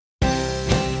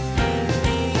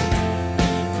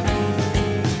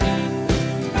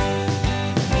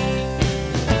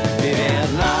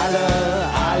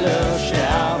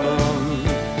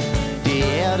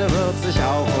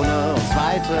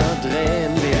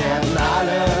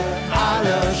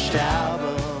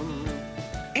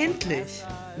Endlich.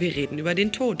 Wir reden über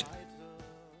den Tod.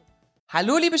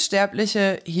 Hallo liebe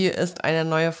Sterbliche, hier ist eine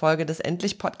neue Folge des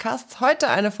Endlich-Podcasts. Heute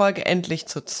eine Folge Endlich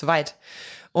zu zweit.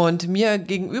 Und mir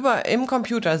gegenüber im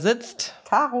Computer sitzt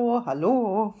Caro,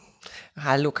 hallo.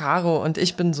 Hallo Caro, und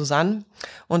ich bin Susanne.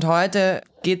 Und heute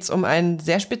geht's um ein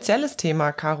sehr spezielles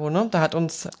Thema, Caro, ne? Da hat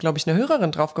uns, glaube ich, eine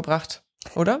Hörerin draufgebracht,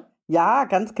 oder? Ja,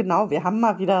 ganz genau. Wir haben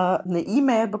mal wieder eine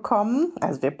E-Mail bekommen.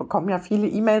 Also wir bekommen ja viele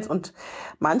E-Mails und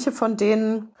manche von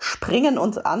denen springen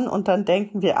uns an und dann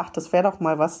denken wir, ach, das wäre doch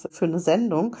mal was für eine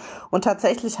Sendung. Und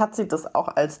tatsächlich hat sie das auch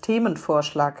als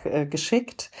Themenvorschlag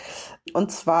geschickt.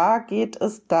 Und zwar geht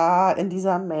es da in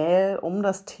dieser Mail um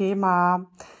das Thema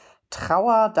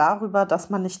Trauer darüber, dass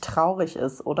man nicht traurig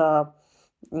ist oder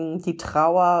die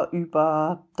Trauer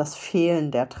über das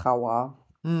Fehlen der Trauer.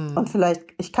 Und vielleicht,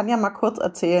 ich kann ja mal kurz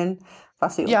erzählen,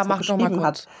 was sie uns so geschrieben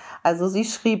hat. Also sie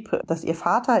schrieb, dass ihr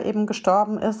Vater eben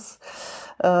gestorben ist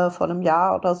vor einem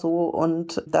Jahr oder so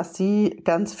und dass sie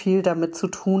ganz viel damit zu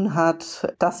tun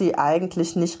hat, dass sie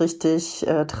eigentlich nicht richtig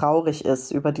traurig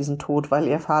ist über diesen Tod, weil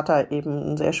ihr Vater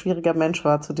eben ein sehr schwieriger Mensch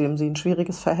war, zu dem sie ein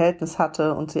schwieriges Verhältnis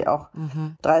hatte und sie auch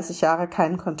 30 Jahre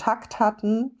keinen Kontakt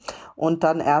hatten und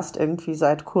dann erst irgendwie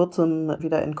seit kurzem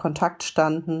wieder in Kontakt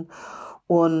standen.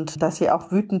 Und dass sie auch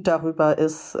wütend darüber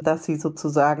ist, dass sie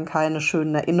sozusagen keine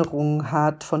schönen Erinnerungen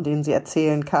hat, von denen sie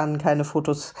erzählen kann, keine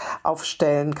Fotos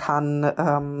aufstellen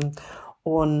kann.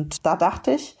 Und da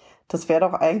dachte ich, das wäre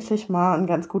doch eigentlich mal ein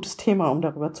ganz gutes Thema, um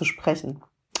darüber zu sprechen.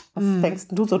 Was denkst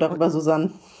du so darüber,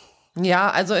 Susanne? Ja,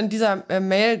 also in dieser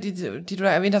Mail, die du da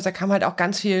erwähnt hast, da kam halt auch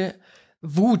ganz viel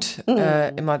Wut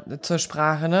immer zur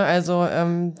Sprache, ne? Also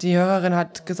die Hörerin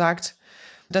hat gesagt,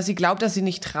 dass sie glaubt, dass sie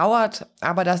nicht trauert,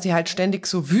 aber dass sie halt ständig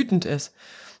so wütend ist.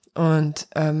 Und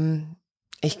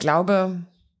ich glaube,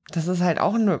 das ist halt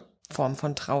auch eine Form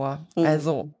von Trauer.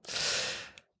 Also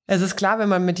es ist klar, wenn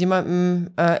man mit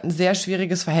jemandem ein sehr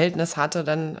schwieriges Verhältnis hatte,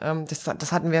 dann,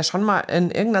 das hatten wir ja schon mal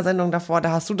in irgendeiner Sendung davor,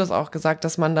 da hast du das auch gesagt,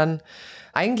 dass man dann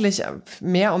eigentlich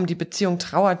mehr um die Beziehung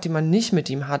trauert, die man nicht mit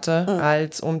ihm hatte,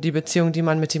 als um die Beziehung, die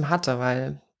man mit ihm hatte,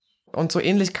 weil und so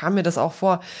ähnlich kam mir das auch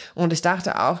vor. Und ich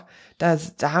dachte auch, da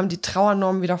haben die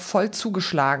Trauernormen wieder voll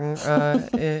zugeschlagen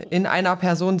in einer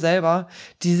Person selber,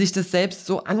 die sich das selbst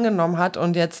so angenommen hat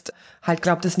und jetzt halt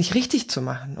glaubt, es nicht richtig zu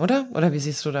machen, oder? Oder wie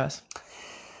siehst du das?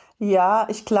 Ja,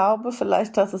 ich glaube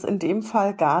vielleicht, dass es in dem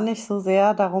Fall gar nicht so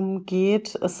sehr darum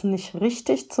geht, es nicht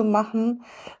richtig zu machen,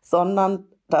 sondern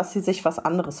dass sie sich was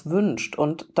anderes wünscht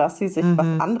und dass sie sich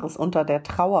was anderes unter der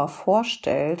Trauer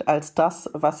vorstellt, als das,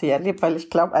 was sie erlebt. Weil ich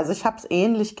glaube, also ich habe es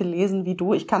ähnlich gelesen wie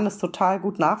du. Ich kann es total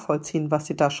gut nachvollziehen, was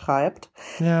sie da schreibt.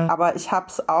 Ja. Aber ich habe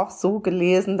es auch so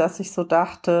gelesen, dass ich so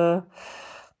dachte,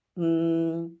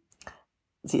 sie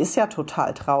ist ja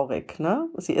total traurig, ne?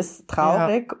 Sie ist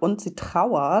traurig und sie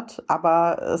trauert,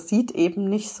 aber es sieht eben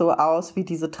nicht so aus wie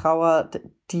diese Trauer,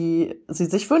 die sie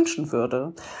sich wünschen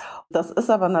würde. Das ist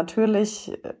aber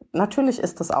natürlich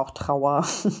ist das auch Trauer.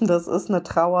 Das ist eine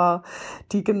Trauer,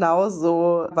 die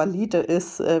genauso valide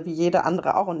ist wie jede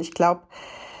andere auch. Und ich glaube,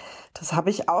 das habe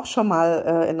ich auch schon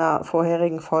mal in einer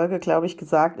vorherigen Folge, glaube ich,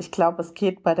 gesagt. Ich glaube, es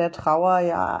geht bei der Trauer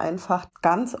ja einfach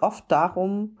ganz oft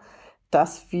darum,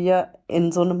 dass wir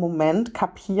in so einem Moment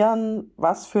kapieren,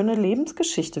 was für eine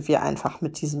Lebensgeschichte wir einfach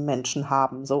mit diesem Menschen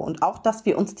haben, so. Und auch, dass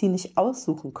wir uns die nicht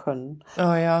aussuchen können. Oh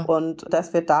ja. Und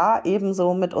dass wir da eben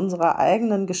so mit unserer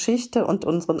eigenen Geschichte und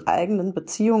unseren eigenen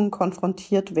Beziehungen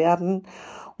konfrontiert werden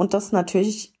und das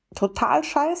natürlich total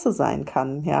scheiße sein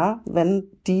kann, ja, wenn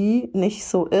die nicht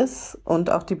so ist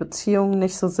und auch die Beziehungen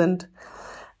nicht so sind,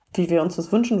 wie wir uns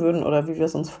das wünschen würden oder wie wir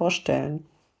es uns vorstellen.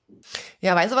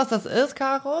 Ja, weißt du, was das ist,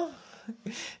 Caro?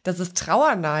 Das ist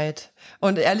Trauerneid.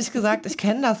 Und ehrlich gesagt, ich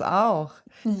kenne das auch.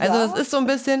 Ja. Also es ist so ein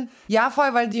bisschen, ja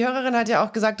voll, weil die Hörerin hat ja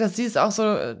auch gesagt, dass sie es auch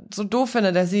so doof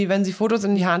findet, dass sie, wenn sie Fotos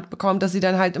in die Hand bekommt, dass sie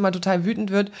dann halt immer total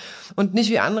wütend wird und nicht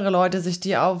wie andere Leute sich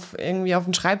die irgendwie auf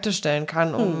den Schreibtisch stellen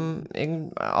kann, um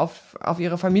auf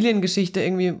ihre Familiengeschichte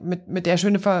irgendwie mit der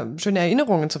schöne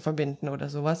Erinnerungen zu verbinden oder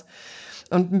sowas.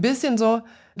 Und ein bisschen so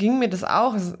ging mir das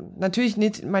auch. Natürlich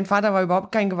nicht, mein Vater war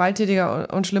überhaupt kein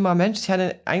gewalttätiger und schlimmer Mensch. Ich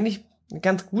hatte eigentlich eine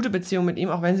ganz gute Beziehung mit ihm,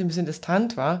 auch wenn sie ein bisschen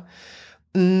distant war.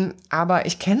 Aber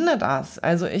ich kenne das.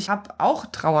 Also ich habe auch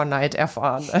Trauerneid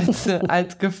erfahren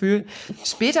als Gefühl.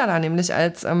 Später dann nämlich,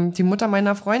 als die Mutter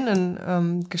meiner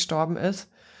Freundin gestorben ist.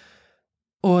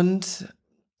 Und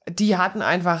die hatten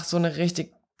einfach so eine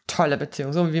richtig tolle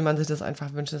Beziehung, so wie man sich das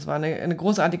einfach wünscht. Es war eine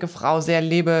großartige Frau, sehr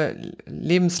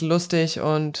lebenslustig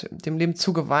und dem Leben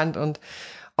zugewandt und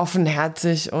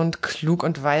offenherzig und klug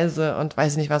und weise und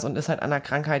weiß nicht was und ist halt an einer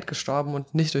Krankheit gestorben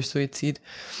und nicht durch Suizid.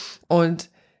 Und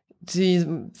die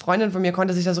Freundin von mir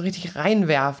konnte sich da so richtig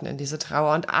reinwerfen in diese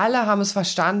Trauer und alle haben es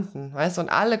verstanden, weißt du, und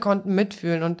alle konnten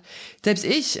mitfühlen und selbst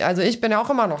ich bin ja auch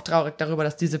immer noch traurig darüber,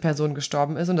 dass diese Person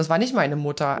gestorben ist und das war nicht meine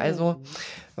Mutter, also,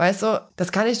 weißt du,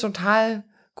 das kann ich total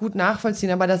gut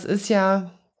nachvollziehen, aber das ist ja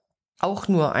auch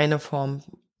nur eine Form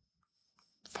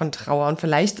von Trauer und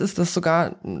vielleicht ist das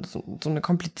sogar so eine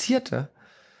komplizierte,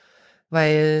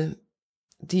 weil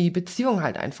die Beziehung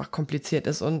halt einfach kompliziert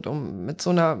ist und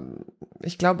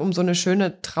ich glaube, um so eine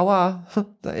schöne Trauer,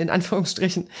 in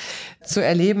Anführungsstrichen, zu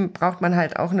erleben, braucht man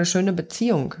halt auch eine schöne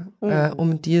Beziehung,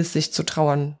 um die es sich zu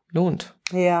trauern lohnt.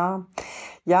 Ja,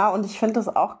 und ich finde das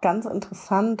auch ganz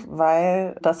interessant,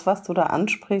 weil das, was du da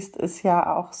ansprichst, ist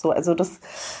ja auch so, also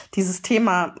dieses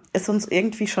Thema ist uns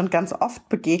irgendwie schon ganz oft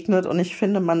begegnet und ich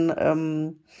finde,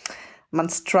 man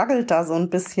struggelt da so ein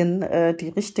bisschen, die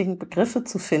richtigen Begriffe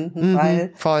zu finden,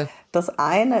 weil voll. Das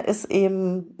eine ist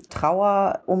eben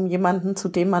Trauer um jemanden, zu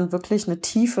dem man wirklich eine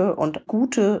tiefe und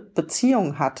gute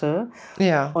Beziehung hatte.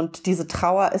 Ja. Und diese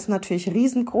Trauer ist natürlich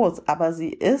riesengroß, aber sie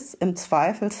ist im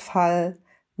Zweifelsfall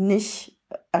nicht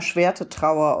erschwerte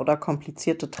Trauer oder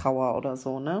komplizierte Trauer oder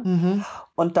so, ne?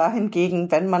 Und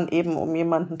dahingegen, wenn man eben um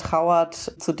jemanden trauert,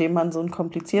 zu dem man so ein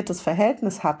kompliziertes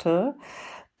Verhältnis hatte,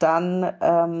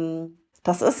 dann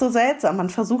das ist so seltsam.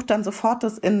 Man versucht dann sofort,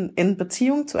 das in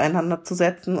Beziehung zueinander zu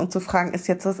setzen und zu fragen, ist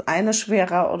jetzt das eine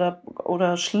schwerer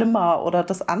oder schlimmer oder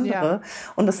das andere?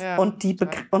 Ja.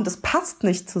 Und es passt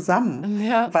nicht zusammen,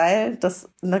 weil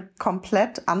das eine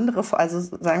komplett andere, also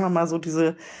sagen wir mal so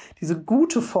diese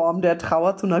gute Form der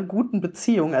Trauer zu einer guten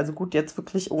Beziehung, also gut jetzt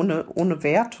wirklich ohne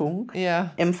Wertung,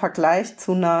 im Vergleich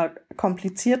zu einer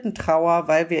komplizierten Trauer,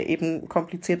 weil wir eben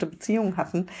komplizierte Beziehungen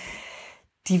hatten.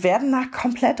 Die werden nach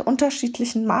komplett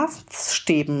unterschiedlichen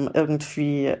Maßstäben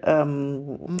irgendwie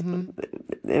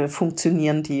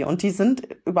funktionieren die. Und die sind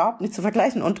überhaupt nicht zu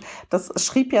vergleichen. Und das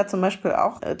schrieb ja zum Beispiel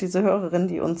auch diese Hörerin,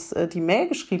 die uns die Mail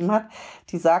geschrieben hat,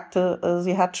 die sagte,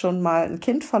 sie hat schon mal ein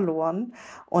Kind verloren.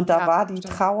 Und da war die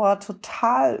Trauer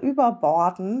total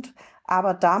überbordend.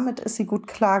 Aber damit ist sie gut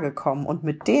klargekommen. Und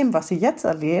mit dem, was sie jetzt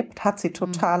erlebt, hat sie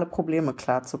totale Probleme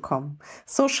klarzukommen.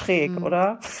 So schräg,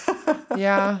 oder?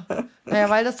 Ja, naja,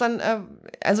 weil das dann,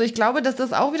 also ich glaube, dass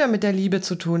das auch wieder mit der Liebe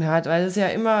zu tun hat, weil es ja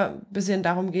immer ein bisschen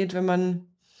darum geht, wenn man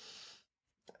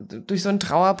durch so einen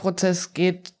Trauerprozess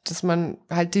geht, dass man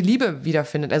halt die Liebe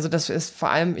wiederfindet. Also das ist vor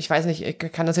allem, ich weiß nicht, ich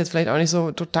kann das jetzt vielleicht auch nicht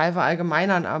so total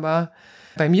verallgemeinern, aber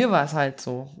bei mir war es halt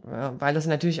so, weil es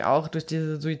natürlich auch durch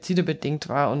diese Suizide bedingt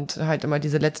war und halt immer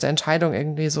diese letzte Entscheidung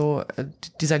irgendwie so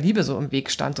dieser Liebe so im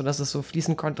Weg stand, sodass es so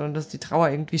fließen konnte und dass die Trauer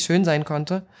irgendwie schön sein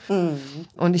konnte.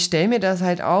 Und ich stelle mir das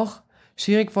halt auch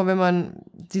schwierig vor, wenn man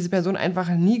diese Person einfach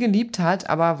nie geliebt hat,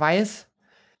 aber weiß,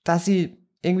 dass sie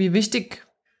irgendwie wichtig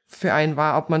für einen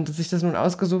war, ob man sich das nun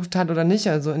ausgesucht hat oder nicht,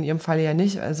 also in ihrem Fall ja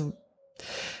nicht. Also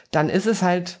dann ist es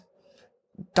halt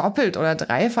doppelt oder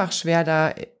dreifach schwer,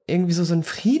 da irgendwie so einen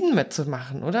Frieden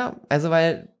mitzumachen, oder? Also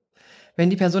weil, wenn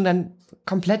die Person dann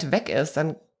komplett weg ist,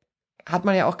 dann hat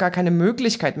man ja auch gar keine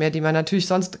Möglichkeit mehr, die man natürlich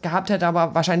sonst gehabt hätte,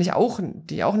 aber wahrscheinlich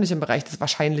die auch nicht im Bereich des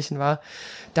Wahrscheinlichen war,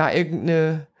 da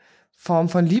irgendeine Form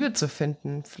von Liebe zu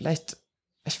finden. Vielleicht,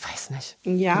 ich weiß nicht.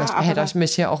 Ja, vielleicht verhedder ich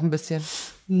mich hier auch ein bisschen.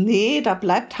 Nee, da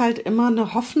bleibt halt immer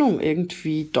eine Hoffnung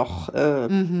irgendwie doch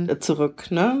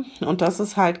zurück, ne? Und das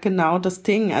ist halt genau das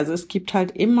Ding. Also es gibt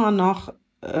halt immer noch,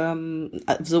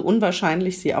 so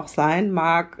unwahrscheinlich sie auch sein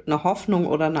mag, eine Hoffnung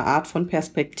oder eine Art von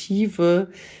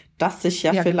Perspektive, dass sich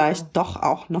ja vielleicht doch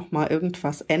auch noch mal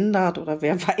irgendwas ändert oder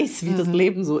wer weiß, wie das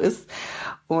Leben so ist.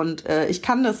 Und ich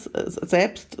kann das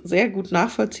selbst sehr gut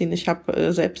nachvollziehen. Ich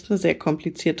habe selbst eine sehr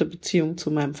komplizierte Beziehung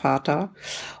zu meinem Vater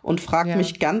und frage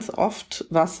mich ganz oft,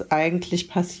 was eigentlich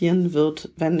passieren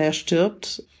wird, wenn er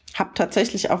stirbt. Habe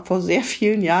tatsächlich auch vor sehr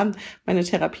vielen Jahren meine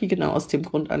Therapie genau aus dem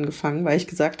Grund angefangen, weil ich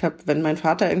gesagt habe, wenn mein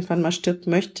Vater irgendwann mal stirbt,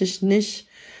 möchte ich nicht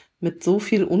mit so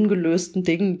viel ungelösten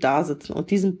Dingen da sitzen und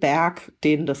diesen Berg,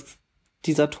 den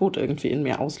dieser Tod irgendwie in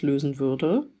mir auslösen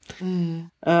würde.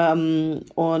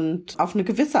 Und auf eine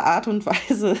gewisse Art und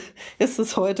Weise ist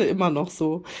es heute immer noch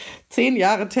so. 10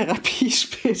 Jahre Therapie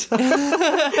später.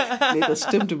 Nee, das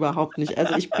stimmt überhaupt nicht.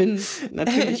 Also ich bin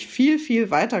natürlich viel,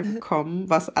 viel weitergekommen,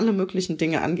 was alle möglichen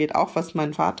Dinge angeht, auch was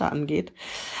meinen Vater angeht.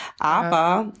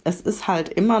 Aber es ist halt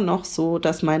immer noch so,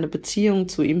 dass meine Beziehung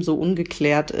zu ihm so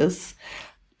ungeklärt ist.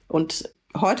 Und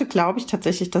heute glaube ich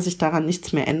tatsächlich, dass ich daran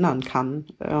nichts mehr ändern kann.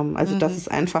 Also, dass es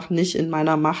einfach nicht in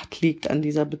meiner Macht liegt, an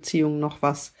dieser Beziehung noch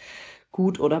was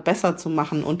gut oder besser zu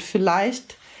machen. Und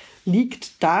vielleicht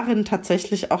liegt darin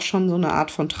tatsächlich auch schon so eine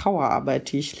Art von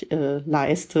Trauerarbeit, die ich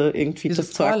leiste, irgendwie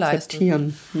das zu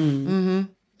akzeptieren.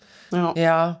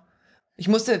 Ja. Ich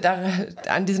musste da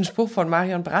an diesen Spruch von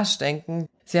Marion Brasch denken.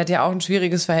 sie hat ja auch ein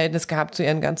schwieriges Verhältnis gehabt zu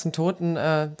ihren ganzen toten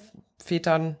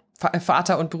Vätern,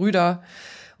 Vater und Brüder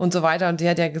und so weiter. Und die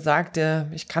hat ja gesagt,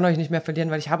 ich kann euch nicht mehr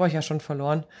verlieren, weil ich habe euch ja schon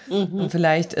verloren. Und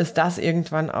vielleicht ist das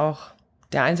irgendwann auch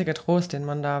der einzige Trost, den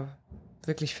man da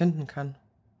wirklich finden kann.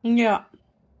 Ja.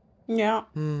 Ja.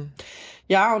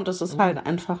 Ja, und das ist halt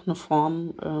einfach eine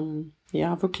Form,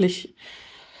 wirklich,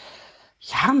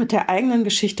 mit der eigenen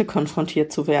Geschichte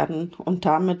konfrontiert zu werden und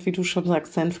damit, wie du schon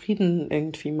sagst, seinen Frieden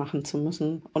irgendwie machen zu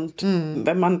müssen. Und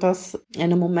wenn man das in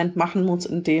einem Moment machen muss,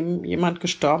 in dem jemand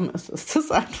gestorben ist, ist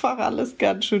das einfach alles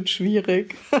ganz schön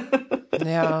schwierig.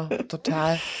 Ja,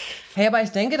 total. Hey, aber ich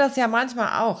denke das ja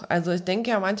manchmal auch. Also ich denke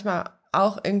ja manchmal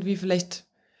auch irgendwie vielleicht,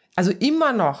 also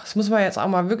immer noch, das muss man jetzt auch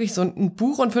mal wirklich so ein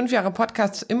Buch und 5 Jahre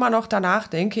Podcast, immer noch danach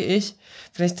denke ich,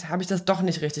 vielleicht habe ich das doch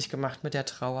nicht richtig gemacht mit der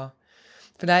Trauer.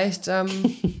 Vielleicht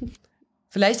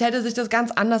hätte sich das ganz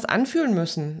anders anfühlen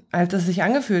müssen, als es sich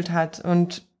angefühlt hat.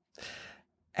 Und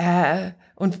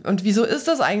wieso ist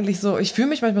das eigentlich so? Ich fühle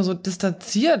mich manchmal so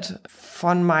distanziert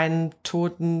von meinen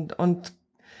Toten und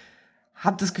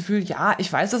habe das Gefühl, ja,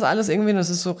 ich weiß das alles irgendwie, das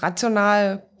ist so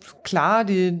rational, klar,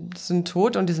 die sind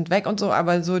tot und die sind weg und so,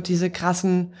 aber so diese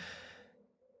krassen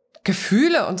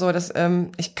Gefühle und so,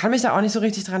 ich kann mich da auch nicht so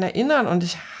richtig dran erinnern und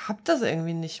ich habe das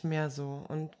irgendwie nicht mehr so.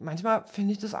 Und manchmal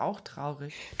finde ich das auch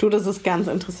traurig. Du, das ist ganz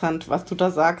interessant, was du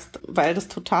da sagst, weil das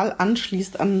total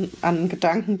anschließt an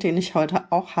Gedanken, den ich heute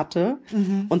auch hatte.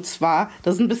 Und zwar,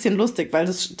 das ist ein bisschen lustig, weil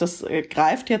das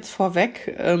greift jetzt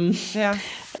vorweg. Ja.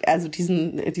 Also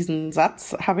diesen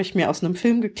Satz habe ich mir aus einem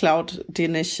Film geklaut,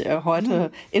 den ich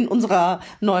heute in unserer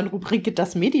neuen Rubrik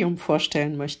Das Medium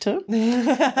vorstellen möchte.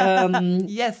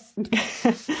 Yes.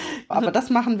 Aber das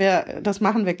machen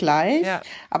wir gleich. Ja.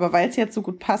 Aber weil es jetzt so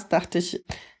gut passt, dachte ich,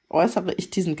 äußere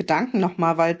ich diesen Gedanken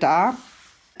nochmal, weil da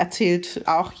erzählt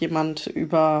auch jemand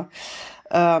über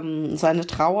seine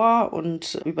Trauer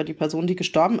und über die Person, die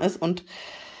gestorben ist und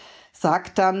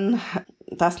sagt dann,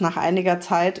 dass nach einiger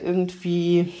Zeit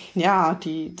irgendwie,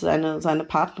 seine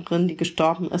Partnerin, die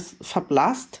gestorben ist,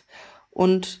 verblasst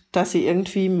und dass sie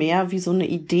irgendwie mehr wie so eine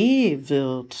Idee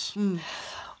wird.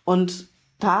 Und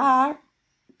da,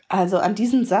 also an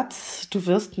diesem Satz, du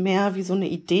wirst mehr wie so eine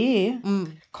Idee,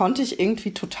 konnte ich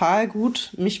irgendwie total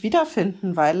gut mich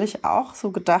wiederfinden, weil ich auch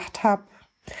so gedacht habe,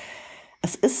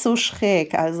 es ist so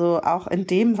schräg, also auch in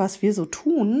dem, was wir so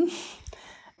tun,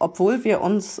 obwohl wir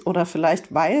uns oder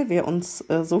vielleicht weil wir uns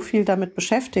so viel damit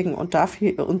beschäftigen und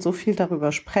so viel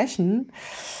darüber sprechen,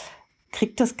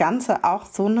 kriegt das Ganze auch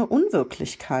so eine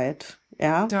Unwirklichkeit.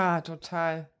 Ja, ja,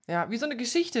 total. Ja, wie so eine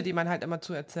Geschichte, die man halt immer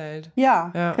zu erzählt.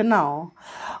 Ja, genau.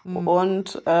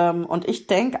 Und ich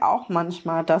denke auch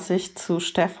manchmal, dass ich zu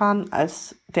Stefan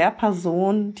als der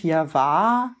Person, die er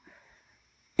war,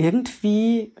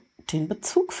 irgendwie den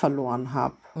Bezug verloren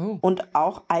habe. Und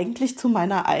auch eigentlich zu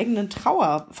meiner eigenen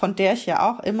Trauer, von der ich ja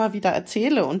auch immer wieder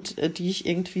erzähle und die ich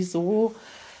irgendwie so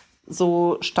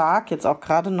stark jetzt auch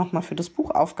gerade nochmal für das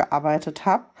Buch aufgearbeitet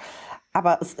habe.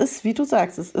 Aber es ist, wie du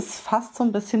sagst, es ist fast so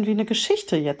ein bisschen wie eine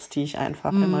Geschichte jetzt, die ich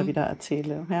einfach immer wieder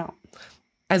erzähle. Ja.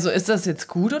 Also ist das jetzt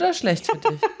gut oder schlecht für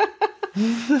dich?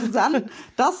 Susanne,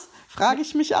 das frage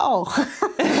ich mich auch.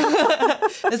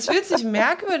 Es fühlt sich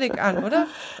merkwürdig an, oder?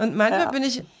 Und manchmal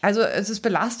es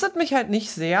belastet mich halt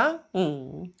nicht sehr.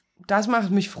 Das macht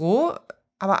mich froh.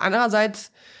 Aber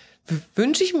andererseits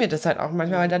wünsche ich mir das halt auch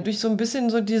manchmal, weil dadurch so ein bisschen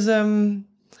so dieses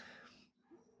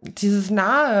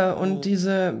Nahe und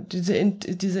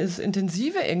dieses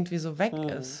Intensive irgendwie so weg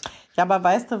ist. Ja, aber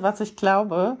weißt du, was ich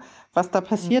glaube, was da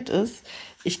passiert ist?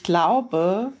 Ich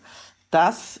glaube,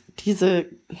 dass diese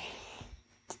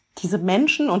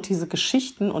Menschen und diese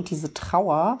Geschichten und diese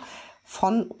Trauer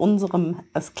von unserem,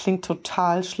 es klingt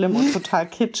total schlimm und total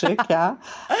kitschig, ja,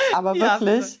 aber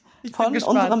wirklich von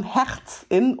unserem Herz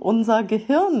in unser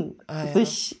Gehirn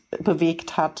sich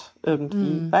bewegt hat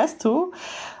irgendwie, weißt du?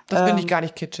 Das finde ich gar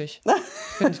nicht kitschig.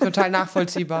 Finde ich total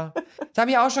nachvollziehbar. Das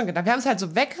habe ich auch schon gedacht. Wir haben es halt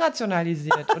so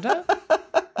wegrationalisiert, oder?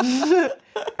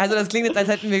 Also das klingt jetzt, als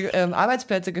hätten wir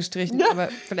Arbeitsplätze gestrichen, aber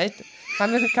vielleicht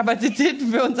haben wir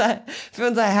Kapazitäten für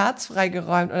unser Herz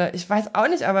freigeräumt. Oder ich weiß auch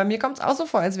nicht, aber mir kommt es auch so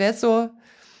vor, als wäre es so,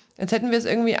 als hätten wir es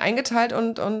irgendwie eingeteilt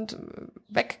und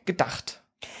weggedacht.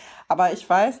 Aber ich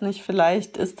weiß nicht,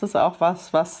 vielleicht ist das auch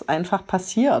was einfach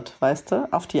passiert, weißt du,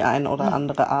 auf die eine oder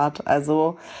andere Art.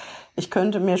 Also ich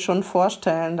könnte mir schon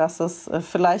vorstellen, dass es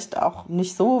vielleicht auch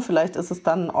nicht so, vielleicht ist es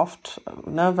dann oft,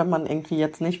 ne, wenn man irgendwie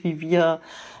jetzt nicht wie wir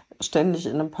ständig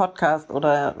in einem Podcast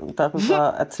oder darüber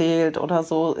erzählt oder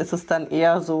so, ist es dann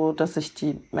eher so, dass sich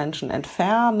die Menschen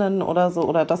entfernen oder so,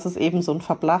 oder dass es eben so ein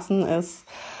Verblassen ist.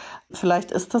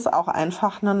 Vielleicht ist das auch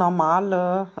einfach ein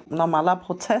normaler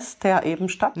Prozess, der eben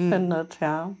stattfindet,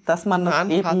 ja. Dass man das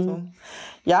eben,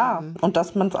 und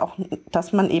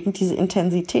dass man eben diese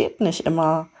Intensität nicht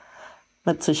immer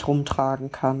mit sich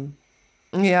rumtragen kann.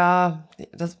 Ja,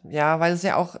 weil es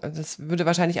ja auch, das würde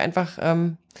wahrscheinlich einfach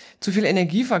zu viel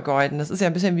Energie vergeuden. Das ist ja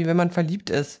ein bisschen wie wenn man verliebt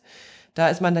ist. Da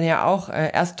ist man dann ja auch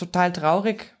erst total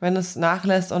traurig, wenn es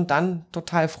nachlässt und dann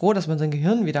total froh, dass man sein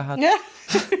Gehirn wieder hat. Ja.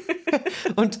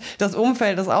 Und das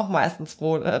Umfeld ist auch meistens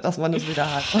froh, dass man es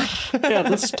wieder hat. Ja,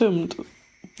 das stimmt.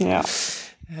 Ja.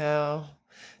 Ja.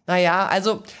 Naja,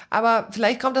 also, aber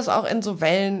vielleicht kommt das auch in so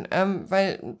Wellen,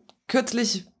 weil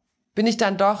kürzlich bin ich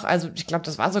dann doch, also ich glaube,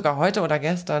 das war sogar heute oder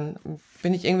gestern,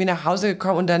 bin ich irgendwie nach Hause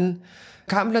gekommen und dann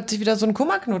kam plötzlich wieder so ein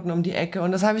Kummerknoten um die Ecke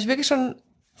und das habe ich wirklich schon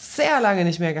sehr lange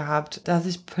nicht mehr gehabt, dass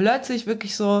ich plötzlich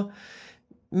wirklich so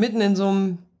mitten in so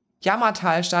einem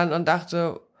Jammertal stand und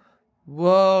dachte,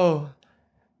 wow,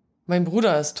 mein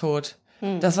Bruder ist tot.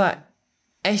 Das war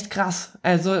echt krass.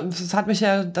 Also es hat mich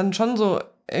ja dann schon so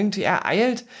irgendwie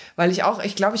ereilt, weil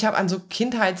ich glaube, ich habe an so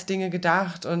Kindheitsdinge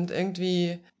gedacht und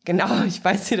irgendwie, genau, ich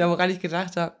weiß wieder, woran ich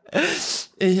gedacht habe.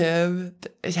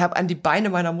 Ich habe an die Beine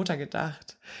meiner Mutter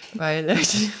gedacht, weil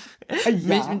ich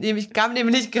kam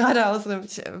nämlich gerade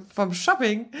vom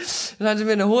Shopping und hatte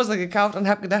mir eine Hose gekauft und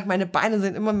habe gedacht, meine Beine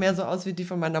sehen immer mehr so aus wie die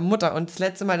von meiner Mutter. Und das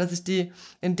letzte Mal, dass ich die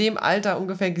in dem Alter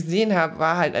ungefähr gesehen habe,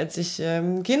 war halt, als ich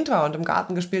Kind war und im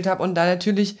Garten gespielt habe. Und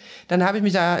dann habe ich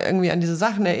mich da irgendwie an diese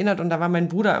Sachen erinnert und da war mein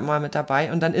Bruder immer mit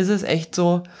dabei. Und dann ist es echt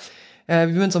so,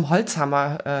 wie mit so einem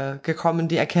Holzhammer gekommen,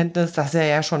 die Erkenntnis, dass er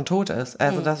ja schon tot ist.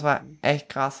 Also das war echt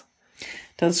krass.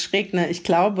 Das ist schräg, ne? Ich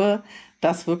glaube,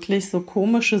 dass wirklich so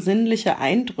komische sinnliche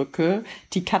Eindrücke,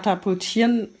 die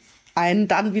katapultieren einen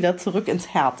dann wieder zurück ins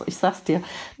Herz. Ich sag's dir,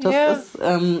 das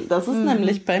ist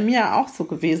nämlich bei mir auch so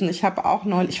gewesen. Ich habe auch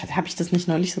neulich, habe ich das nicht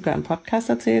neulich sogar im Podcast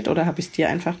erzählt oder habe ich es dir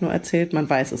einfach nur erzählt? Man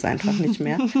weiß es einfach nicht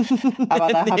mehr. Aber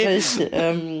da habe ich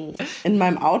in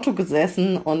meinem Auto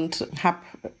gesessen und habe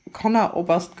Conor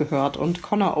Oberst gehört. Und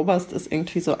Conor Oberst ist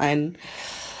irgendwie so ein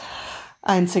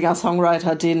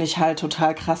Singer-Songwriter, den ich halt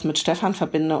total krass mit Stefan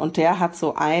verbinde. Und der hat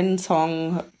so einen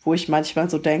Song, wo ich manchmal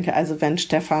so denke, also wenn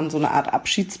Stefan so eine Art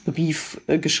Abschiedsbrief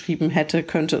geschrieben hätte,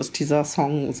 könnte es dieser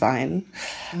Song sein.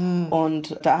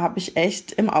 Und da habe ich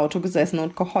echt im Auto gesessen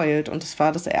und geheult. Und es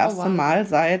war das erste Mal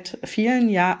seit vielen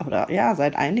Jahren, oder ja,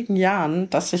 seit einigen Jahren,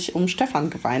 dass ich um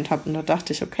Stefan geweint habe. Und da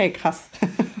dachte ich, okay, krass.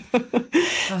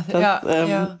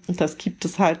 Das gibt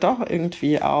es halt doch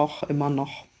irgendwie auch immer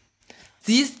noch.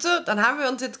 Siehst du, dann haben wir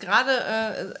uns jetzt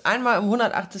gerade einmal um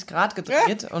 180 Grad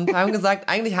gedreht und haben gesagt,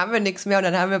 eigentlich haben wir nichts mehr und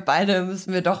dann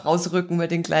müssen wir doch rausrücken mit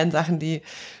den kleinen Sachen, die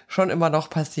schon immer noch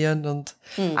passieren und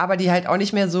aber die halt auch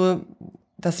nicht mehr so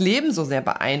das Leben so sehr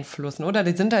beeinflussen, oder?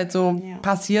 Die sind halt so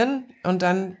passieren und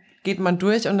dann geht man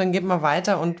durch und dann geht man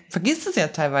weiter und vergisst es ja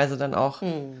teilweise dann auch,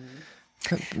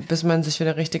 bis man sich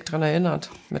wieder richtig dran erinnert,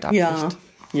 mit Absicht.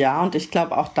 Ja, und ich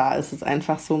glaube auch da ist es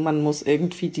einfach so, man muss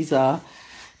irgendwie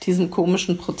diesem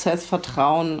komischen Prozess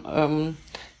vertrauen,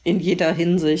 in jeder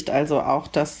Hinsicht. Also auch,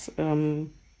 dass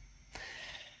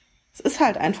es ist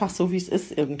halt einfach so, wie es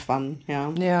ist irgendwann,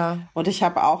 ja. Und ich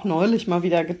habe auch neulich mal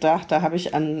wieder gedacht, da habe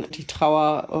ich an die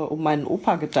Trauer um meinen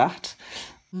Opa gedacht,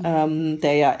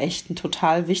 der ja echt ein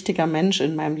total wichtiger Mensch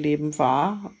in meinem Leben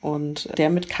war und der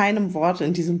mit keinem Wort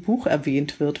in diesem Buch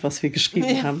erwähnt wird, was wir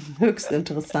geschrieben haben. Höchst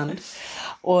interessant.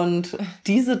 Und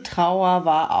diese Trauer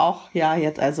war auch,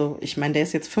 jetzt, also ich meine, der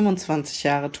ist jetzt 25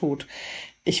 Jahre tot.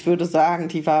 Ich würde sagen,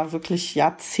 die war wirklich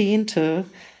Jahrzehnte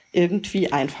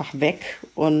irgendwie einfach weg.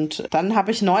 Und dann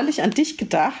habe ich neulich an dich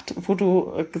gedacht, wo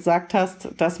du gesagt hast,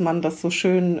 dass man das so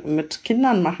schön mit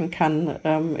Kindern machen kann,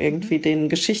 irgendwie den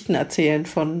Geschichten erzählen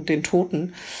von den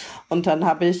Toten. Und dann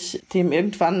habe ich dem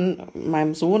irgendwann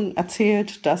meinem Sohn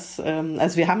erzählt, dass,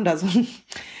 also wir haben da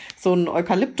so ein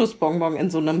Eukalyptusbonbon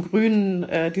in so einem grünen,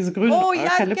 diese grünen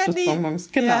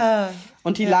Eukalyptusbonbons, genau. Ja.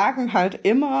 Und die lagen halt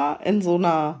immer in so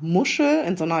einer Muschel,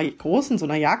 in so einer großen, so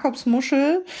einer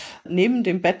Jakobsmuschel, neben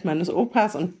dem Bett meines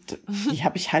Opas. Und die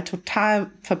habe ich halt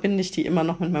verbinde ich die immer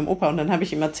noch mit meinem Opa. Und dann habe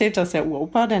ich ihm erzählt, dass der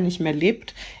Uropa, der nicht mehr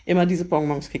lebt, immer diese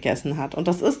Bonbons gegessen hat. Und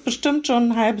das ist bestimmt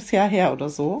schon ein halbes Jahr her oder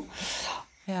so.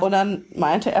 Ja. Und dann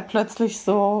meinte er plötzlich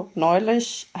so,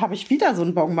 neulich habe ich wieder so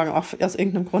einen Bonbon aus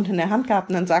irgendeinem Grund in der Hand gehabt.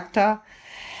 Und dann sagt er,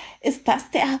 ist das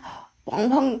der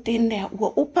Bonbon, den der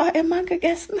Uropa immer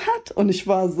gegessen hat? Und ich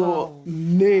war so,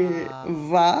 nee,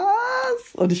 was?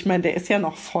 Und ich meine, der ist ja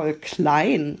noch voll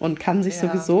klein und kann sich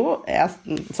sowieso erst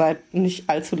seit nicht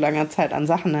allzu langer Zeit an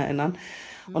Sachen erinnern.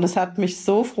 Und es hat mich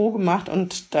so froh gemacht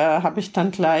und da habe ich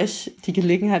dann gleich die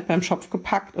Gelegenheit beim Schopf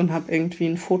gepackt und habe irgendwie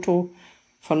ein Foto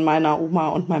von meiner Oma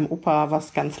und meinem Opa,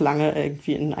 was ganz lange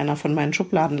irgendwie in einer von meinen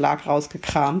Schubladen lag,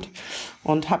 rausgekramt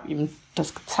und habe ihm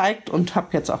das gezeigt und habe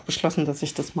jetzt auch beschlossen, dass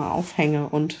ich das mal aufhänge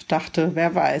und dachte,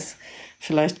 wer weiß,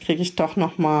 vielleicht kriege ich doch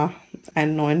noch mal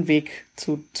einen neuen Weg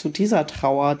zu dieser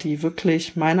Trauer, die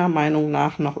wirklich meiner Meinung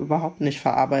nach noch überhaupt nicht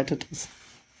verarbeitet ist.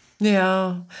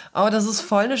 Ja, aber das ist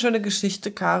voll eine schöne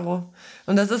Geschichte, Caro.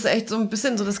 Und das ist echt so ein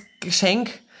bisschen so das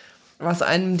Geschenk, was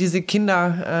einem diese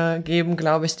Kinder geben,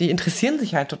 glaube ich. Die interessieren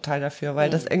sich halt total dafür, weil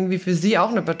das irgendwie für sie auch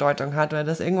eine Bedeutung hat, weil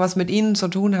das irgendwas mit ihnen zu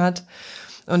tun hat.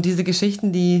 Und diese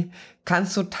Geschichten, die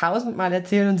kannst du 1000-mal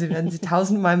erzählen und sie werden sie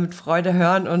 1000-mal mit Freude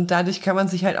hören. Und dadurch kann man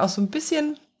sich halt auch so ein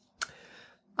bisschen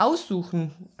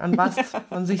aussuchen, an was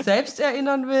man sich selbst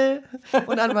erinnern will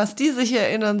und an was die sich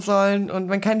erinnern sollen. Und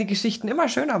man kann die Geschichten immer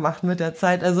schöner machen mit der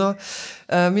Zeit. Also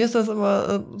mir ist das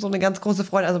immer so eine ganz große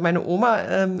Freude. Also meine Oma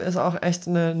ist auch echt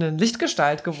eine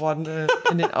Lichtgestalt geworden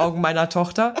in den Augen meiner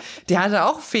Tochter. Die hatte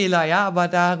auch Fehler, ja, aber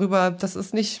darüber, das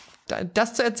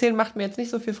zu erzählen macht mir jetzt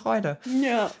nicht so viel Freude.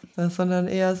 Ja. Sondern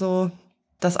eher so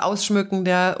das Ausschmücken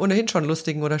der ohnehin schon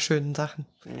lustigen oder schönen Sachen.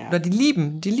 Ja. Oder die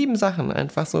lieben Sachen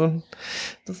einfach so.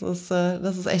 Das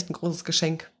ist echt ein großes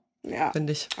Geschenk,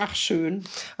 finde ich. Ach, schön.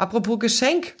 Apropos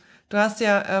Geschenk, du hast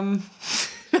ja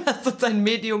hast uns ein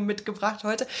Medium mitgebracht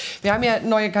heute. Wir haben ja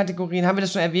neue Kategorien, haben wir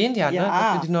das schon erwähnt? Ja. Ne?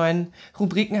 Dass wir die neuen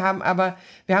Rubriken haben, aber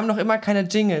wir haben noch immer keine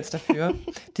Jingles dafür.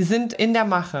 Die sind in der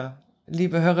Mache.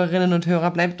 Liebe Hörerinnen und Hörer,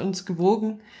 bleibt uns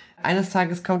gewogen. Eines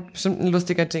Tages kommt bestimmt ein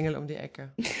lustiger Jingle um die Ecke.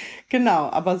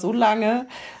 Genau, aber so lange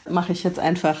mache ich jetzt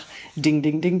einfach Ding,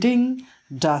 Ding, Ding, Ding,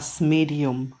 das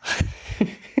Medium.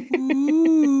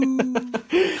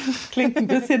 Klingt ein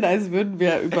bisschen, als würden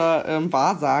wir über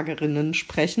Wahrsagerinnen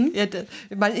sprechen. Ja,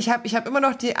 ich hab immer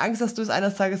noch die Angst, dass du es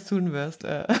eines Tages tun wirst.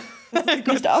 Es ist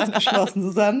nicht ausgeschlossen,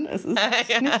 Susanne. Es ist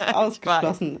nicht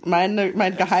ausgeschlossen. Mein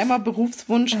geheimer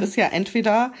Berufswunsch ist ja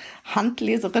entweder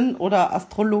Handleserin oder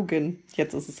Astrologin.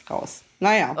 Jetzt ist es raus.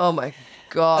 Naja. Oh mein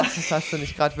Gott, das hast du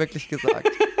nicht gerade wirklich gesagt.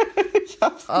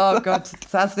 Oh Gott,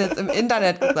 das hast du jetzt im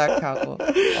Internet gesagt, Caro.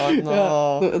 Oh no.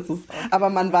 Ja, so ist es.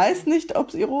 Aber man weiß nicht, ob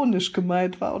es ironisch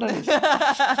gemeint war oder nicht.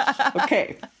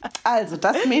 Okay, also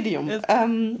das Medium.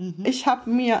 Ich habe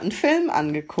mir einen Film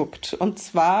angeguckt. Und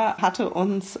zwar hatte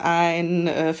uns ein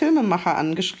Filmemacher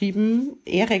angeschrieben,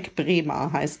 Erec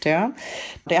Brehmer heißt der.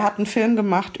 Der hat einen Film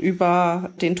gemacht über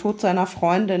den Tod seiner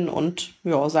Freundin und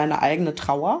seine eigene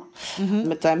Trauer.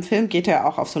 Mit seinem Film geht er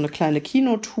auch auf so eine kleine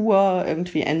Kinotour.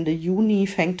 Irgendwie Ende Juni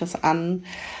fängt es an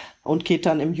und geht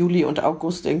dann im Juli und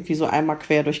August irgendwie so einmal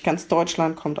quer durch ganz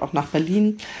Deutschland, kommt auch nach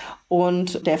Berlin.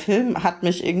 Und der Film hat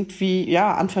mich irgendwie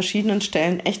an verschiedenen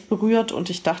Stellen echt berührt und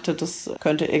ich dachte, das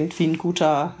könnte irgendwie ein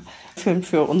guter Film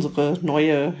für unsere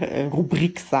neue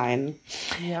Rubrik sein.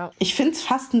 Ja. Ich finde es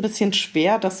fast ein bisschen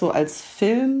schwer, das so als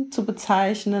Film zu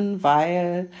bezeichnen,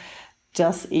 weil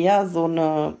das eher so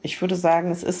eine, ich würde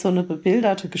sagen, es ist so eine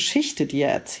bebilderte Geschichte, die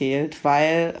er erzählt,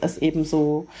 weil es eben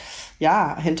so,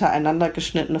 hintereinander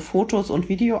geschnittene Fotos und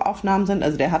Videoaufnahmen sind.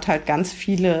 Also der hat halt ganz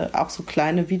viele, auch so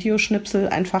kleine Videoschnipsel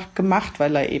einfach gemacht,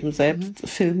 weil er eben selbst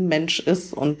Filmmensch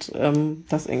ist und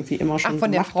das irgendwie immer schon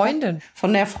von der Freundin? Hat.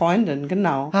 Von der Freundin,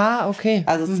 genau. Ah, okay.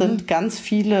 Also es sind ganz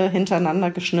viele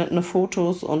hintereinander geschnittene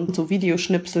Fotos und so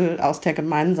Videoschnipsel aus der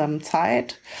gemeinsamen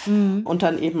Zeit und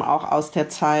dann eben auch aus der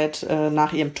Zeit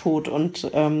nach ihrem Tod.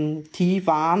 Und die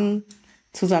waren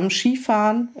zusammen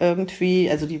Skifahren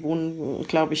irgendwie, also die wohnen,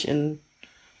 glaube ich, in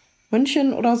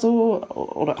München oder so,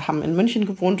 oder haben in München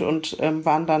gewohnt und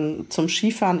waren dann zum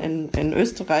Skifahren in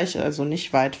Österreich, also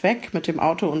nicht weit weg mit dem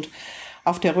Auto. Und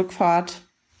auf der Rückfahrt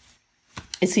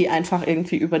ist sie einfach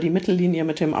irgendwie über die Mittellinie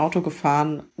mit dem Auto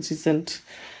gefahren. Sie sind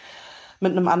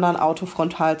mit einem anderen Auto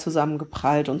frontal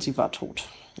zusammengeprallt und sie war tot.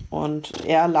 Und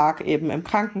er lag eben im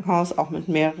Krankenhaus, auch mit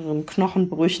mehreren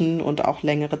Knochenbrüchen und auch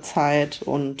längere Zeit.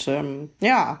 Und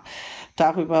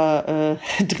darüber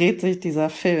dreht sich dieser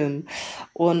Film.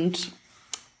 Und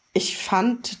ich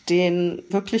fand den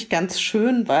wirklich ganz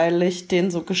schön, weil ich den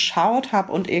so geschaut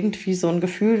habe und irgendwie so ein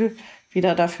Gefühl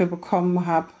wieder dafür bekommen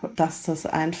habe, dass das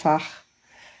einfach,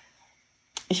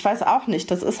 ich weiß auch nicht,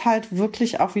 das ist halt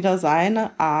wirklich auch wieder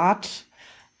seine Art,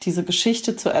 diese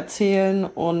Geschichte zu erzählen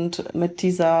und mit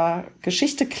dieser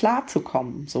Geschichte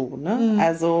klarzukommen, so, ne?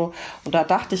 Also, und da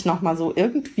dachte ich nochmal so,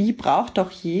 irgendwie braucht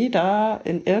doch jeder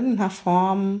in irgendeiner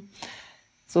Form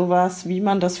sowas, wie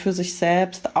man das für sich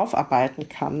selbst aufarbeiten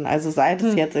kann. Also sei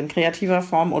das jetzt in kreativer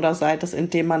Form oder sei das,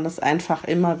 indem man das einfach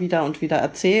immer wieder und wieder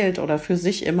erzählt oder für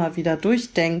sich immer wieder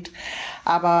durchdenkt.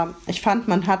 Aber ich fand,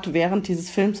 man hat während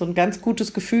dieses Films so ein ganz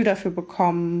gutes Gefühl dafür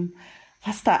bekommen,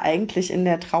 was da eigentlich in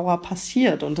der Trauer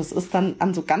passiert. Und das ist dann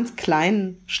an so ganz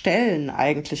kleinen Stellen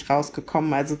eigentlich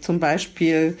rausgekommen. Also zum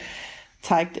Beispiel,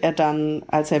 zeigt er dann,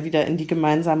 als er wieder in die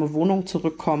gemeinsame Wohnung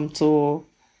zurückkommt, so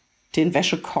den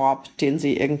Wäschekorb, den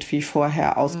sie irgendwie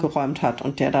vorher ausgeräumt hat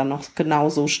und der da noch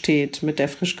genauso steht mit der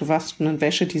frisch gewaschenen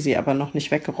Wäsche, die sie aber noch nicht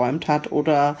weggeräumt hat,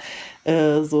 oder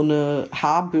so eine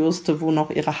Haarbürste, wo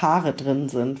noch ihre Haare drin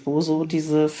sind, wo so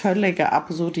diese völlige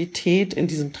Absurdität in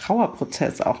diesem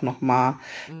Trauerprozess auch nochmal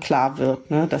klar wird,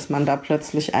 ne? Dass man da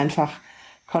plötzlich einfach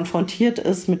konfrontiert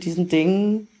ist mit diesen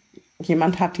Dingen.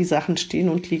 Jemand hat die Sachen stehen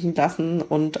und liegen lassen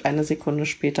und eine Sekunde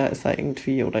später ist er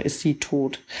irgendwie oder ist sie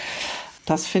tot.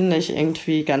 Das finde ich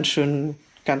irgendwie ganz schön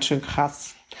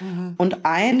krass. Mhm. Und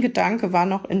ein Gedanke war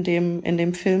noch in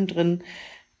dem Film drin,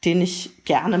 den ich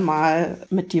gerne mal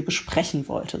mit dir besprechen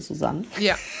wollte, Susanne.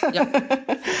 Ja.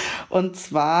 Und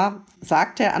zwar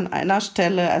sagt er an einer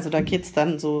Stelle, also da geht's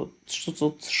dann so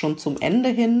schon zum Ende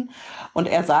hin, und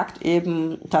er sagt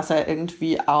eben, dass er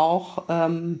irgendwie auch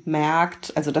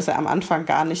merkt, also dass er am Anfang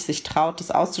gar nicht sich traut, das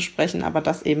auszusprechen, aber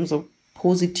dass eben so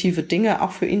positive Dinge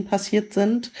auch für ihn passiert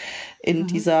sind in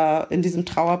diesem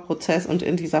Trauerprozess und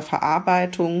in dieser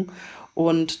Verarbeitung,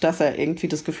 und dass er irgendwie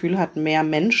das Gefühl hat, mehr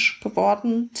Mensch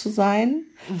geworden zu sein,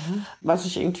 was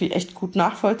ich irgendwie echt gut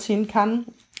nachvollziehen kann.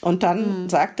 Und dann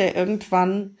sagt er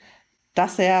irgendwann,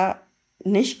 dass er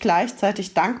nicht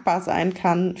gleichzeitig dankbar sein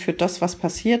kann für das, was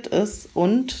passiert ist,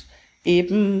 und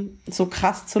eben so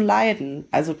krass zu leiden.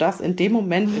 Also dass in dem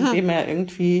Moment, in dem er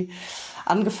irgendwie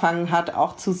angefangen hat,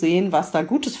 auch zu sehen, was da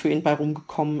Gutes für ihn bei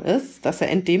rumgekommen ist, dass er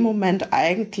in dem Moment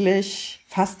eigentlich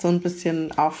fast so ein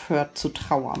bisschen aufhört zu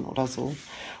trauern oder so.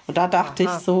 Und da dachte ich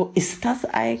so, ist das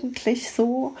eigentlich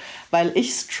so? Weil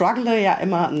ich struggle ja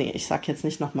immer, ich sag jetzt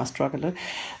nicht nochmal struggle,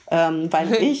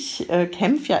 weil ich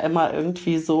kämpfe ja immer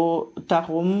irgendwie so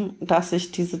darum, dass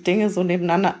ich diese Dinge so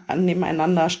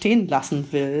nebeneinander stehen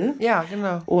lassen will. Ja,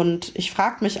 genau. Und ich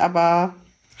frage mich aber,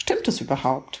 stimmt es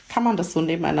überhaupt? Kann man das so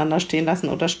nebeneinander stehen lassen?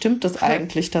 Oder stimmt es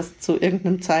eigentlich, dass zu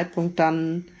irgendeinem Zeitpunkt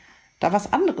dann da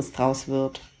was anderes draus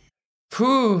wird?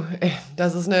 Puh,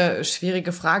 das ist eine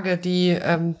schwierige Frage, die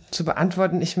zu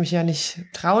beantworten ich mich ja nicht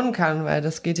trauen kann, weil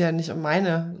das geht ja nicht um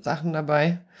meine Sachen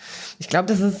dabei. Ich glaube,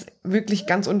 das ist wirklich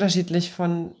ganz unterschiedlich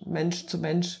von Mensch zu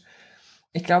Mensch.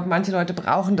 Ich glaube, manche Leute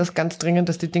brauchen das ganz dringend,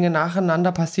 dass die Dinge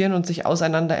nacheinander passieren und sich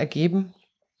auseinander ergeben,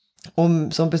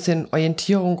 um so ein bisschen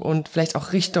Orientierung und vielleicht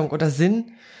auch Richtung oder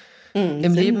Sinn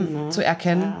im Leben zu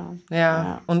erkennen.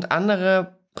 Ja. Und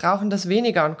andere brauchen das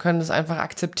weniger und können das einfach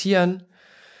akzeptieren,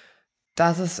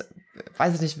 dass es,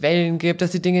 weiß ich nicht, Wellen gibt,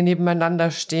 dass die Dinge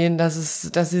nebeneinander stehen, dass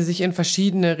sie sich in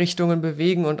verschiedene Richtungen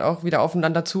bewegen und auch wieder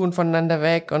aufeinander zu und voneinander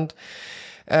weg und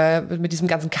mit diesem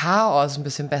ganzen Chaos ein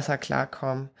bisschen besser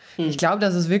klarkommen. Ich glaube,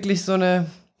 das ist wirklich so eine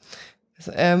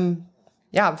so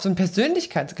eine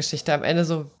Persönlichkeitsgeschichte am Ende,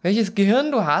 so welches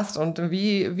Gehirn du hast und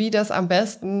wie das am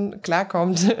besten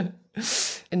klarkommt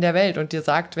in der Welt und dir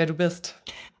sagt, wer du bist.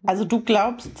 Also du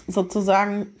glaubst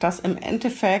sozusagen, dass im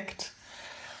Endeffekt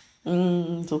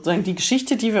sozusagen die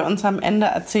Geschichte, die wir uns am Ende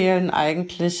erzählen,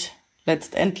 eigentlich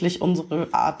letztendlich unsere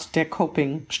Art der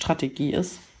Coping Strategie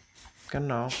ist.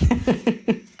 Genau.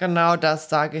 Genau das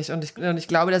sage ich. Und ich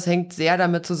glaube, das hängt sehr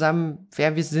damit zusammen,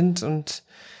 wer wir sind und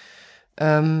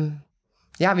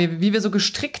wie wir so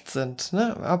gestrickt sind,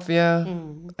 ne? Ob wir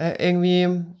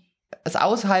irgendwie es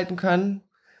aushalten können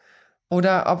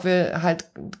oder ob wir halt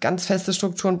ganz feste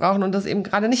Strukturen brauchen und das eben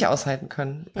gerade nicht aushalten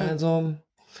können. Also,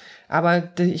 aber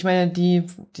ich meine, die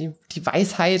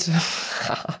Weisheit,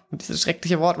 dieses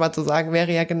schreckliche Wort mal zu sagen,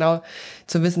 wäre ja genau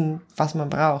zu wissen, was man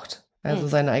braucht. Also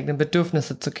seine eigenen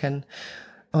Bedürfnisse zu kennen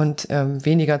und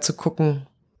weniger zu gucken,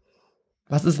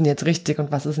 was ist denn jetzt richtig und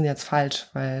was ist denn jetzt falsch,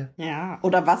 weil... Ja,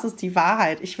 oder was ist die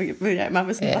Wahrheit? Ich will ja immer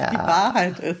wissen, was die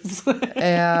Wahrheit ist.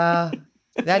 Ja,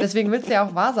 deswegen willst du ja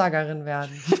auch Wahrsagerin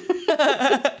werden.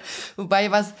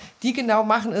 Wobei, was die genau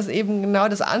machen, ist eben genau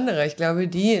das andere. Ich glaube,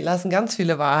 die lassen ganz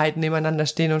viele Wahrheiten nebeneinander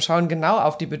stehen und schauen genau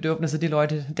auf die Bedürfnisse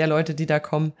der Leute, die da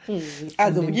kommen.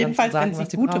 Also jedenfalls, wenn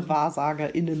sie gute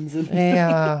WahrsagerInnen sind.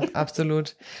 Ja,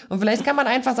 absolut. Und vielleicht kann man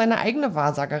einfach seine eigene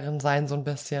Wahrsagerin sein, so ein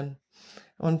bisschen.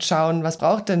 Und schauen, was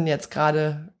braucht denn jetzt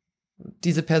gerade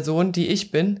diese Person, die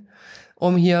ich bin,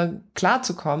 um hier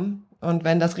klarzukommen. Und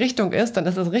wenn das Richtung ist, dann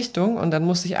ist es Richtung und dann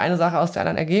muss sich eine Sache aus der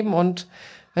anderen ergeben. Und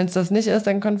wenn es das nicht ist,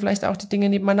 dann können vielleicht auch die Dinge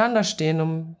nebeneinander stehen,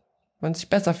 um man sich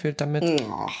besser fühlt damit.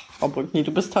 Ach, Frau Brückny,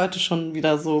 du bist heute schon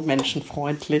wieder so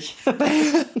menschenfreundlich.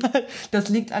 Das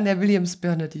liegt an der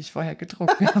Williams-Birne, die ich vorher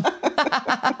getrunken habe.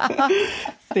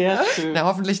 Sehr schön. Na,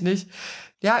 hoffentlich nicht.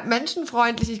 Ja,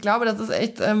 menschenfreundlich, ich glaube, das ist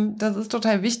echt, das ist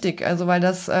total wichtig. Also, weil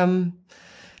das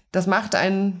macht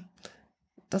einen,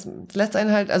 das lässt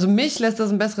einen halt, also mich lässt das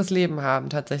ein besseres Leben haben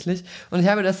tatsächlich. Und ich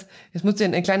habe das, jetzt muss ich dir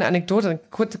eine kleine Anekdote, ein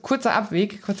kurzer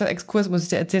Abweg, kurzer Exkurs, muss ich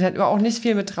dir erzählen, hat überhaupt nicht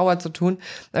viel mit Trauer zu tun.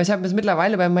 Aber ich habe es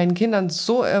mittlerweile bei meinen Kindern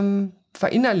so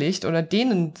verinnerlicht oder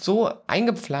denen so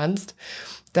eingepflanzt,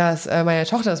 dass meine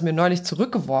Tochter es mir neulich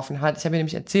zurückgeworfen hat. Ich habe ihr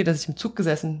nämlich erzählt, dass ich im Zug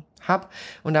gesessen habe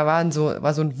und da war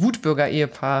so ein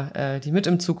Wutbürger-Ehepaar, die mit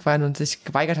im Zug waren und sich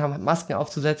geweigert haben, Masken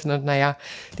aufzusetzen und naja,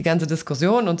 die ganze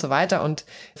Diskussion und so weiter. Und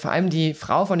vor allem die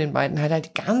Frau von den beiden hat halt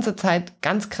die ganze Zeit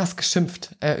ganz krass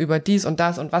geschimpft über dies und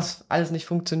das und was alles nicht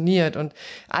funktioniert und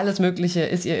alles Mögliche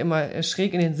ist ihr immer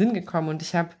schräg in den Sinn gekommen. Und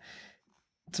ich habe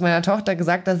zu meiner Tochter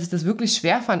gesagt, dass ich das wirklich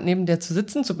schwer fand, neben der zu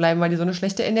sitzen zu bleiben, weil die so eine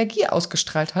schlechte Energie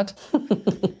ausgestrahlt hat.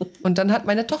 Und dann hat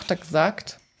meine Tochter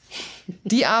gesagt,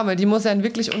 die Arme, die muss ja ein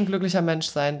wirklich unglücklicher Mensch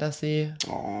sein, dass sie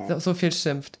so viel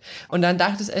schimpft. Und dann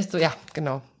dachte ich echt so, ja,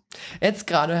 genau. Jetzt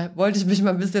gerade wollte ich mich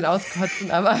mal ein bisschen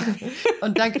auskotzen, aber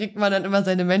und dann kriegt man dann immer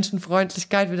seine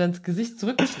Menschenfreundlichkeit wieder ins Gesicht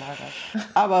zurückgeschlagen.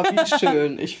 Aber wie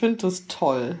schön. Ich finde es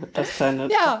toll, dass deine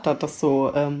Tochter das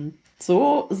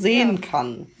so sehen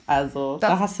kann. Also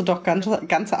da hast du doch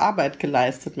ganze Arbeit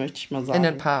geleistet, möchte ich mal sagen. In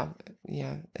ein paar,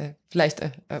 vielleicht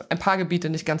ein paar Gebiete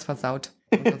nicht ganz versaut.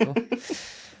 Oder so.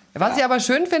 Was ich aber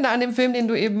schön finde an dem Film, den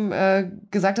du eben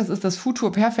gesagt hast, ist das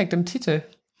Futur perfekt im Titel.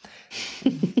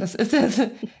 Das ist jetzt,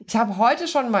 ich habe heute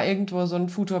schon mal irgendwo so ein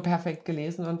Futur perfekt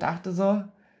gelesen und dachte so,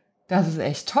 das ist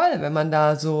echt toll, wenn man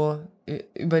da so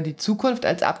über die Zukunft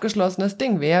als abgeschlossenes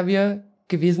Ding, wer wir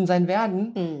gewesen sein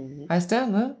werden. Weißt du,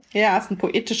 ne? Ja, ist ein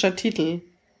poetischer Titel.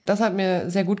 Das hat mir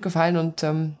sehr gut gefallen und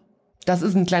das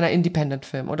ist ein kleiner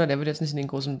Independent-Film, oder? Der wird jetzt nicht in den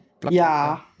großen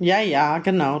Blockbuster. Ja,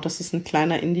 genau. Das ist ein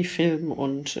kleiner Indie-Film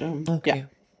und okay. Ja.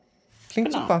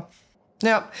 Klingt super.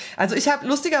 Ja, also ich habe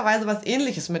lustigerweise was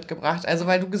Ähnliches mitgebracht. Also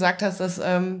weil du gesagt hast,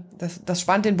 das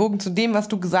spannt den Bogen zu dem, was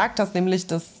du gesagt hast, nämlich,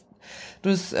 dass du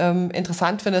es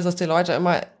interessant findest, dass die Leute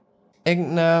immer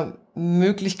irgendeine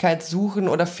Möglichkeit suchen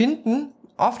oder finden,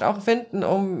 oft auch finden,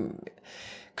 um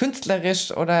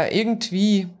künstlerisch oder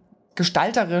irgendwie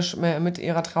gestalterisch mit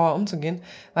ihrer Trauer umzugehen.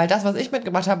 Weil das, was ich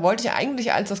mitgebracht habe, wollte ich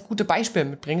eigentlich als das gute Beispiel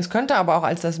mitbringen. Es könnte aber auch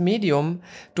als das Medium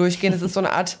durchgehen. Es ist so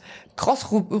eine Art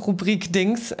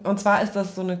Cross-Rubrik-Dings. Und zwar ist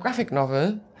das so eine Graphic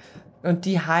Novel. Und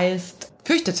die heißt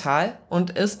Fürchtetal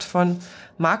und ist von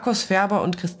Marcus Färber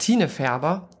und Christine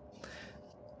Färber.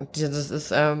 Das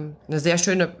ist eine sehr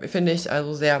schöne, finde ich,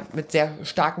 also mit sehr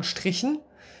starken Strichen.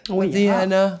 Oh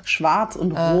ja, schwarz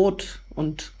und rot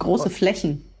und große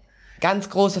Flächen.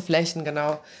 Ganz große Flächen,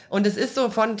 genau. Und es ist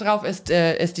so, vorne drauf ist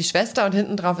die Schwester und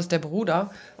hinten drauf ist der Bruder.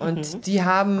 Und die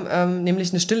haben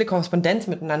nämlich eine stille Korrespondenz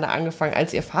miteinander angefangen,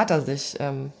 als ihr Vater sich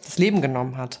das Leben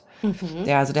genommen hat.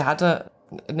 Der hatte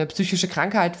eine psychische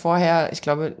Krankheit vorher, ich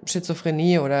glaube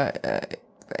Schizophrenie oder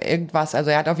irgendwas.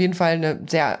 Also er hat auf jeden Fall eine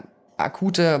sehr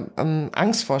akute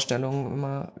Angstvorstellungen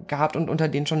immer gehabt und unter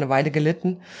denen schon eine Weile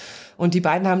gelitten. Und die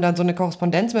beiden haben dann so eine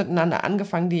Korrespondenz miteinander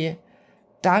angefangen, die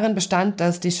darin bestand,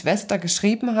 dass die Schwester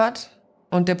geschrieben hat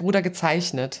und der Bruder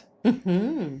gezeichnet.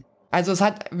 Also es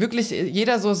hat wirklich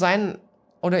jeder so seinen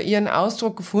oder ihren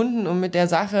Ausdruck gefunden, um mit der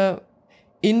Sache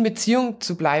in Beziehung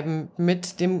zu bleiben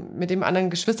mit dem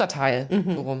anderen Geschwisterteil.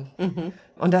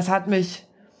 Und das hat mich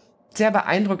sehr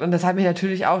beeindruckt und das hat mich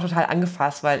natürlich auch total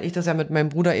angefasst, weil ich das ja mit meinem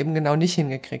Bruder eben genau nicht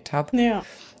hingekriegt habe. Ja.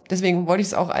 Deswegen wollte ich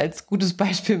es auch als gutes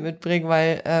Beispiel mitbringen,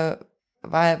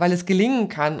 weil es gelingen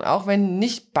kann, auch wenn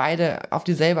nicht beide auf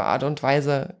dieselbe Art und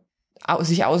Weise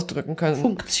sich ausdrücken können.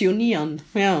 Funktionieren,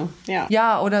 ja.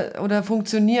 Ja, oder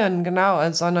funktionieren, genau,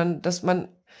 sondern dass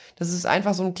es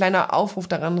einfach so ein kleiner Aufruf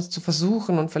daran ist, zu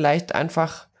versuchen und vielleicht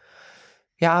einfach,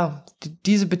 ja,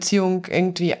 diese Beziehung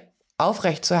irgendwie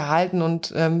aufrecht zu erhalten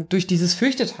und durch dieses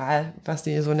Fürchtetal,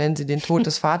 so nennen sie den Tod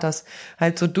des Vaters,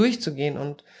 halt so durchzugehen.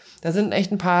 Und da sind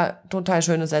echt ein paar total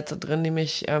schöne Sätze drin, die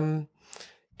mich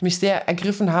sehr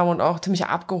ergriffen haben und auch ziemlich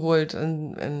abgeholt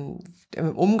im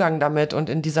Umgang damit und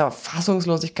in dieser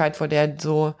Fassungslosigkeit, vor der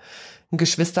so ein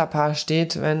Geschwisterpaar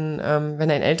steht, wenn ein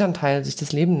Elternteil sich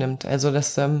das Leben nimmt. Also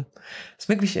das ist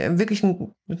wirklich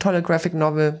eine tolle Graphic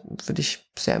Novel, würde ich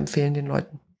sehr empfehlen den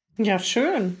Leuten. Ja,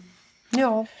 schön.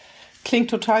 Ja.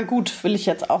 Klingt total gut, will ich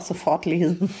jetzt auch sofort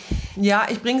lesen. Ja,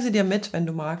 ich bringe sie dir mit, wenn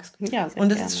du magst. Ja, sehr Und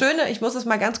das gerne. ist Schöne, ich muss es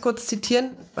mal ganz kurz zitieren,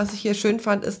 was ich hier schön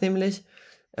fand, ist nämlich,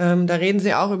 da reden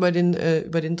sie auch über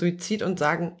den Suizid und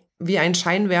sagen, wie ein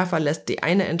Scheinwerfer lässt die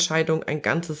eine Entscheidung ein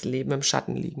ganzes Leben im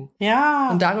Schatten liegen. Ja.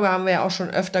 Und darüber haben wir ja auch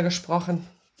schon öfter gesprochen.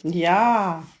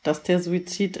 Ja, dass der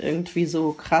Suizid irgendwie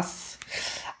so krass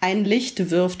ein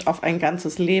Licht wirft auf ein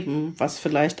ganzes Leben, was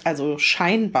vielleicht also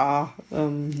scheinbar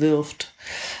wirft.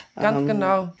 Ganz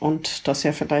genau. Und das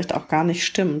ja vielleicht auch gar nicht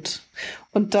stimmt.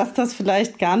 Und dass das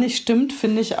vielleicht gar nicht stimmt,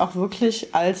 finde ich auch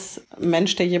wirklich als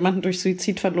Mensch, der jemanden durch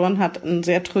Suizid verloren hat, einen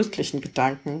sehr tröstlichen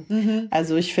Gedanken.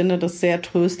 Also ich finde das sehr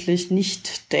tröstlich,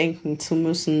 nicht denken zu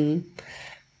müssen,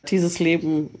 dieses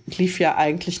Leben lief ja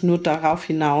eigentlich nur darauf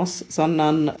hinaus,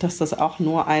 sondern dass das auch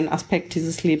nur ein Aspekt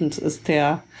dieses Lebens ist,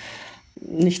 der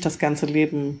nicht das ganze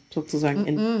Leben sozusagen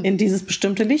in dieses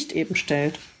bestimmte Licht eben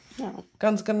stellt. Ja.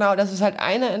 Ganz genau, das ist halt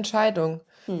eine Entscheidung.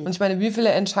 Und ich meine, wie viele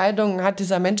Entscheidungen hat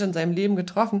dieser Mensch in seinem Leben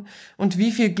getroffen und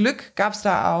wie viel Glück gab es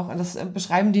da auch? Und das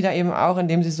beschreiben die da eben auch,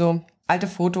 indem sie so alte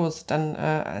Fotos dann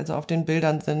also auf den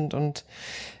Bildern sind und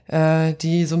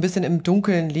die so ein bisschen im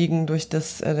Dunkeln liegen durch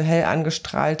das hell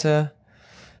angestrahlte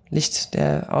Licht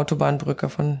der Autobahnbrücke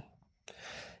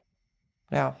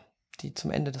die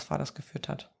zum Ende des Vaters geführt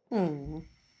hat.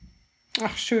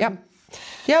 Ach, schön.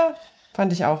 Ja,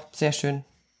 fand ich auch sehr schön.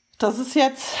 Das ist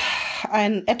jetzt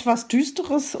ein etwas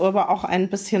düsteres, aber auch ein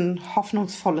bisschen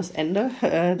hoffnungsvolles Ende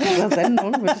dieser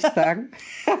Sendung, würde ich sagen.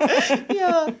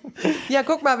 Ja,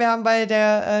 guck mal, wir haben bei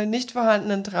der nicht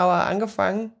vorhandenen Trauer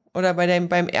angefangen oder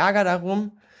beim Ärger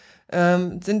darum,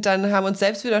 haben uns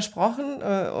selbst widersprochen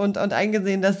und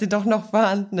eingesehen, dass sie doch noch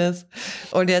vorhanden ist.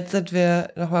 Und jetzt sind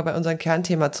wir nochmal bei unserem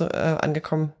Kernthema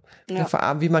angekommen.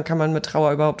 Ja. Wie kann man mit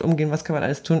Trauer überhaupt umgehen? Was kann man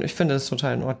alles tun? Ich finde das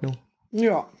total in Ordnung.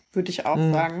 Ja, würde ich auch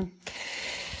sagen.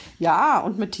 Ja,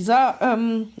 und mit dieser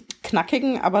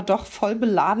knackigen, aber doch voll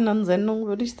beladenen Sendung,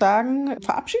 würde ich sagen,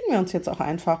 verabschieden wir uns jetzt auch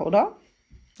einfach, oder?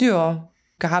 Ja,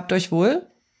 gehabt euch wohl.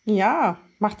 Ja,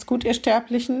 macht's gut, ihr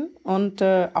Sterblichen, und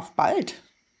auf bald.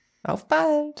 Auf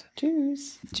bald.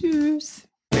 Tschüss. Tschüss.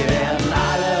 Wir werden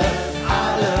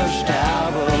alle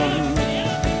sterben.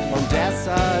 Und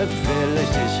deshalb will ich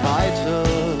dich heute.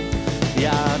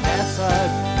 Ja,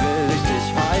 deshalb will ich dich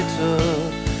heute.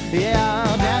 Ja,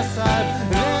 deshalb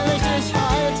will ich dich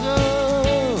heute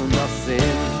noch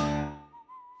sehen.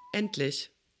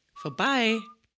 Endlich. Vorbei.